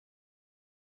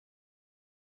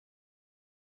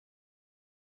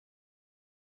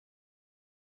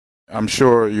I'm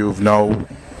sure you're now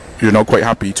quite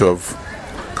happy to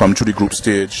have come through the group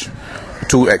stage.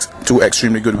 Two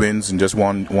extremely good wins and just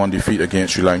one defeat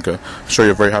against Sri Lanka. I'm sure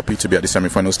you're very happy to be at the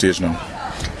semi-final stage now.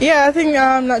 Yeah, I think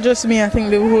not just me. I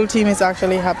think the whole team is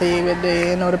actually happy with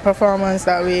the performance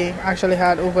that we actually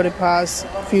had over the past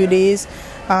few days.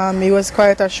 It was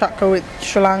quite a shocker with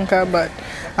Sri Lanka, but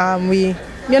we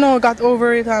got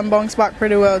over it and bounced back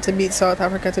pretty well to beat South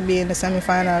Africa to be in the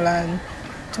semi-final. And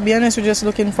to be honest, we're just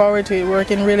looking forward to it,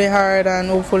 working really hard, and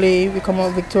hopefully we come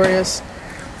out victorious.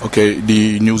 Okay,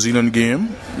 the New Zealand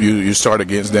game, you start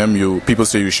against them. People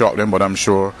say you shocked them, but I'm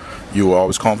sure you were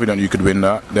always confident you could win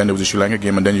that. Then there was the Sri Lanka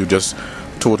game, and then you just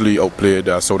totally outplayed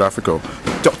South Africa.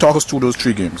 Talk us through those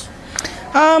three games.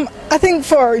 I think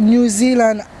for New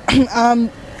Zealand, to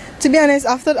be honest,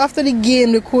 after the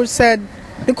game, the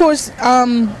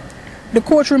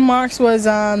coach remarks was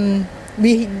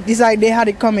we decided they had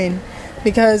it coming.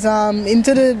 Because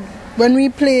when we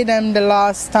played them the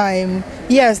last time,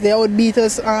 yes, they outbeat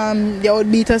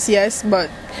us, yes, but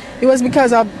it was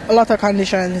because of a lot of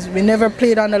conditions. We never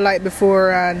played on the light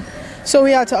before, and so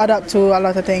we had to adapt to a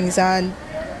lot of things. And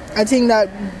I think that,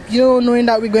 knowing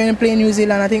that we're going to play New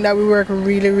Zealand, I think that we work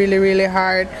really, really, really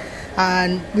hard,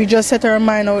 and we just set our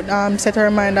mind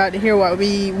that here what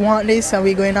we want this, and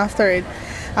we're going after it.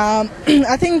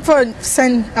 I think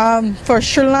for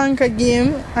Sri Lanka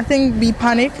game, I think we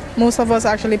panicked. Most of us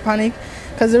actually panicked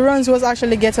because the runs was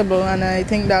actually gettable, and I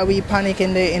think that we panicked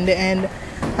in the end.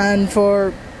 And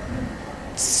for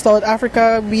South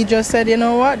Africa, we just said, you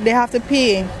know what, they have to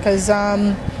pay, because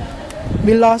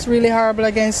we lost really horrible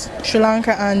against Sri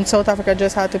Lanka, and South Africa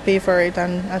just had to pay for it,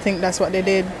 and I think that's what they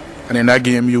did. And in that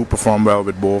game, you performed well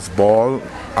with both ball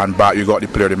and bat. You got the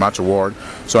Player of the Match award.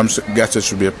 So I guess it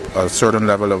should be a certain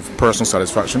level of personal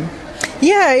satisfaction.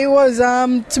 Yeah, it was.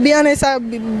 To be honest,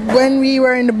 when we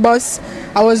were in the bus,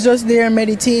 I was just there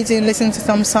meditating, listening to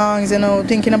some songs,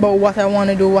 thinking about what I want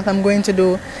to do, what I'm going to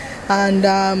do. And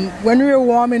when we were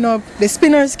warming up, the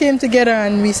spinners came together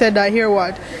and we said that, here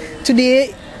what,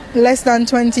 today less than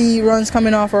 20 runs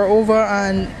coming off or over,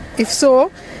 and if so,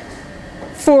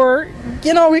 4,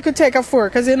 we could take a 4,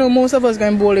 because most of us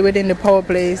going bowl it within the power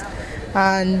plays,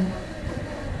 and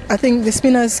I think the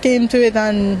spinners came to it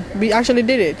and we actually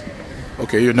did it.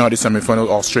 Okay, you're now in the semi-final.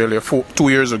 Australia, 2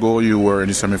 years ago you were in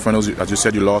the semi-finals. As you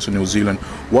said, you lost to New Zealand.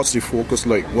 What's the focus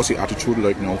like? What's the attitude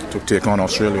like now to take on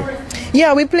Australia?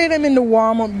 Yeah, we played them in the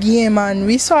warm-up game and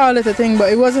we saw a little thing,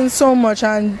 but it wasn't so much.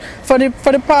 And for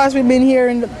the past, we've been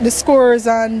hearing the scores,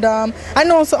 and I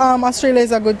know Australia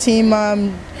is a good team.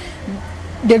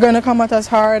 They're going to come at us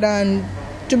hard, and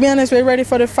to be honest, we're ready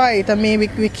for the fight. I mean,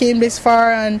 we came this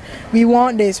far and we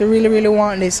want this. We really, really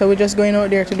want this. So we're just going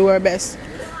out there to do our best.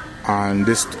 And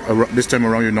this time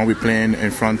around, you'll now be playing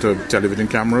in front of television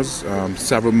cameras.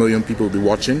 Several million people will be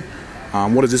watching.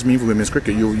 What does this mean for women's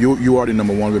cricket? You are the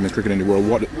 #1 women's cricket in the world.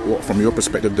 What from your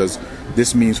perspective, does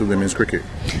this mean for women's cricket?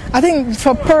 I think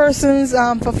for persons,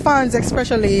 for fans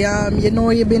especially,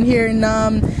 you've been hearing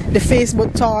the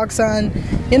Facebook talks, and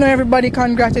everybody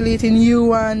congratulating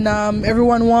you, and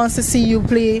everyone wants to see you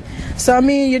play. So I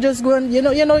mean, you're just going,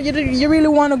 you really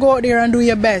want to go out there and do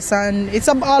your best, and it's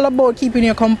all about keeping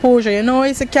your composure.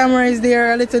 It's the camera is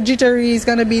there, a little jittery is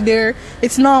gonna be there.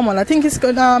 It's normal. I think it's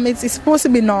supposed to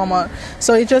be normal.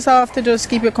 So you just have to just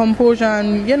keep your composure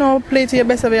and play to your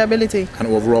best of your ability. And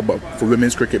overall, but for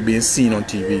women's cricket being seen on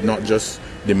TV, not just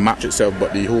the match itself,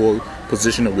 but the whole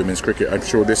position of women's cricket, I'm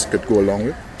sure this could go along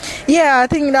with. Yeah, I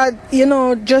think that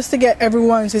just to get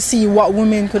everyone to see what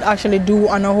women could actually do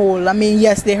on a whole. I mean,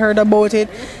 yes, they heard about it,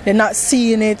 they're not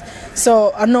seeing it.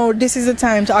 So I know this is the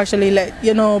time to actually let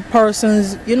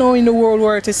persons in the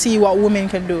world to see what women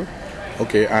can do.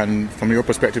 Okay, and from your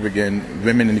perspective again,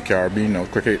 women in the Caribbean now,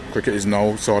 cricket is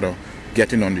now sort of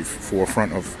getting on the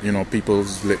forefront of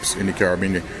people's lips in the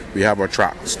Caribbean. We have our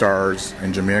track stars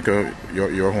in Jamaica,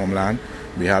 your homeland.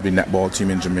 We have the netball team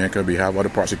in Jamaica. We have other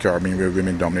parts of the Caribbean where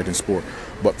women dominate in sport.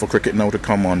 But for cricket now to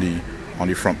come on the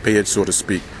front page, so to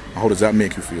speak, how does that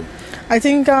make you feel? I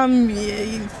think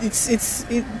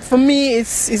for me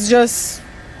it's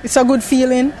a good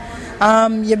feeling.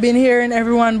 You've been hearing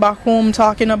everyone back home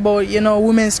talking about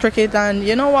women's cricket and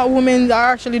what women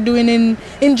are actually doing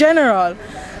in general.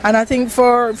 And I think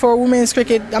for women's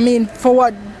cricket, I mean, for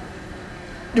what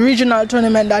the regional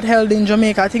tournament that held in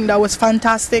Jamaica, I think that was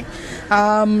fantastic.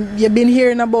 You've been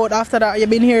hearing about, after that,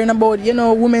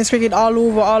 women's cricket all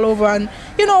over, and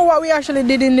what we actually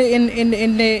did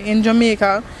in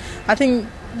Jamaica. I think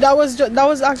that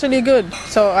was actually good.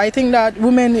 So I think that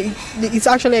women, it's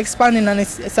actually expanding, and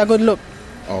it's a good look.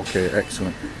 Okay,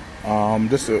 excellent.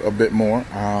 Just a bit more.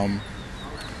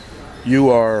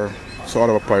 You are sort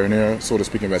of a pioneer, so to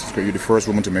speak, in West Africa. You're the first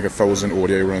woman to make 1,000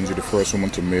 ODI runs. You're the first woman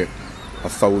to make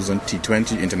 1,000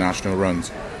 T20 international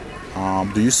runs.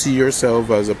 Do you see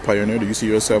yourself as a pioneer? Do you see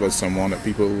yourself as someone that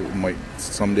people might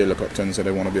someday look up to and say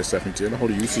they want to be a Stafanie Taylor? How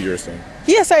do you see yourself?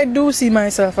 Yes, I do see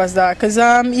myself as that, because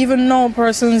even now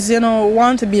persons,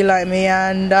 want to be like me,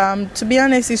 and to be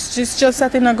honest, it's just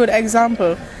setting a good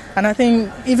example. And I think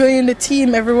even in the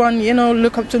team, everyone,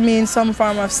 look up to me in some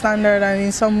form of standard and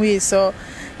in some ways. So,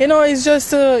 it's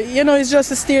just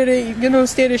to steer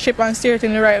the ship and steer it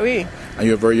in the right way. And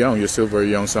you're very young. You're still very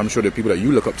young. So I'm sure there are people that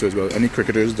you look up to as well. Any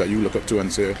cricketers that you look up to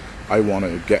and say, I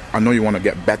know you want to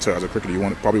get better as a cricketer.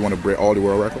 You probably want to break all the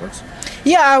world records.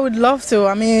 Yeah, I would love to.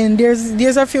 I mean,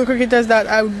 there's a few cricketers that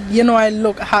I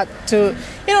look at to,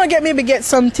 get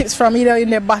some tips from, either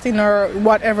in their batting or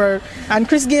whatever. And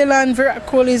Chris Gayle and Virat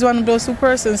Kohli is one of those two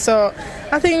persons. So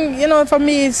I think, for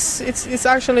me, it's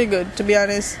actually good, to be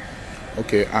honest.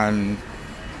 Okay, and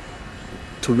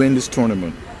to win this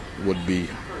tournament would be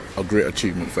a great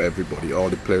achievement for everybody, all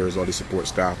the players, all the support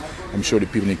staff. I'm sure the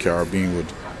people in the Caribbean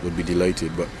would be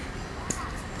delighted. But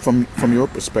from your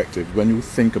perspective, when you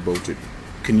think about it,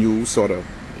 can you sort of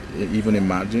even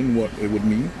imagine what it would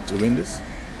mean to win this?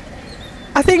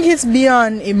 I think it's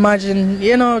beyond imagine,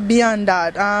 beyond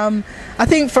that. I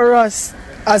think for us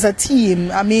as a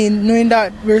team, I mean, knowing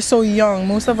that we're so young,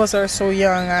 most of us are so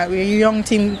young, we're a young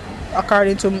team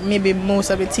according to maybe most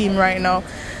of the team right now.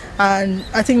 And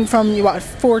I think from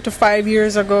 4 to 5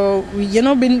 years ago,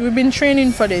 we've been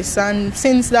training for this, and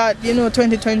since that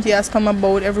 2020 has come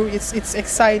about, it's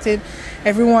excited.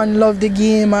 Everyone loved the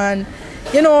game, and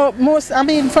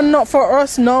for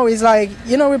us now is like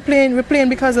we're playing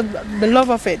because of the love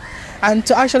of it, and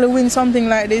to actually win something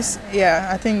like this, yeah,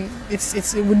 I think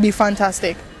it would be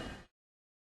fantastic.